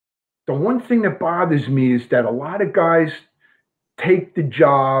the one thing that bothers me is that a lot of guys take the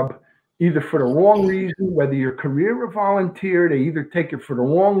job either for the wrong reason, whether you're career or volunteer, they either take it for the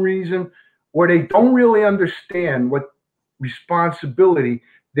wrong reason or they don't really understand what responsibility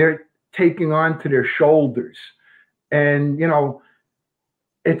they're taking onto their shoulders. And, you know,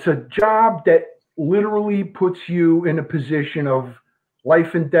 it's a job that literally puts you in a position of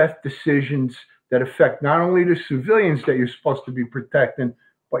life and death decisions that affect not only the civilians that you're supposed to be protecting,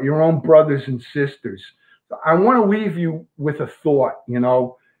 but your own brothers and sisters. So I want to leave you with a thought, you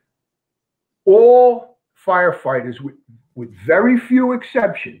know, all firefighters, with very few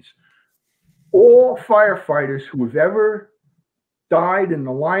exceptions, all firefighters who have ever died in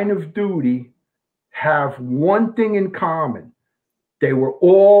the line of duty have one thing in common. They were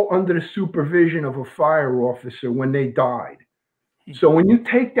all under the supervision of a fire officer when they died. So when you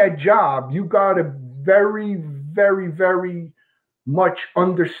take that job, you got to very, very, very much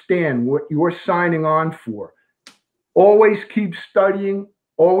understand what you're signing on for. Always keep studying,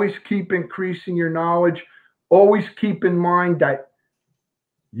 always keep increasing your knowledge, always keep in mind that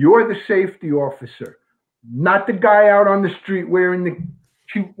you're the safety officer, not the guy out on the street wearing the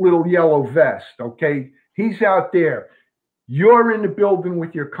cute little yellow vest, okay? He's out there. You're in the building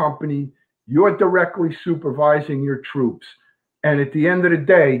with your company. You're directly supervising your troops. And at the end of the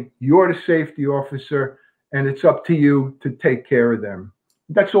day, you're the safety officer, and it's up to you to take care of them.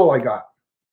 That's all I got.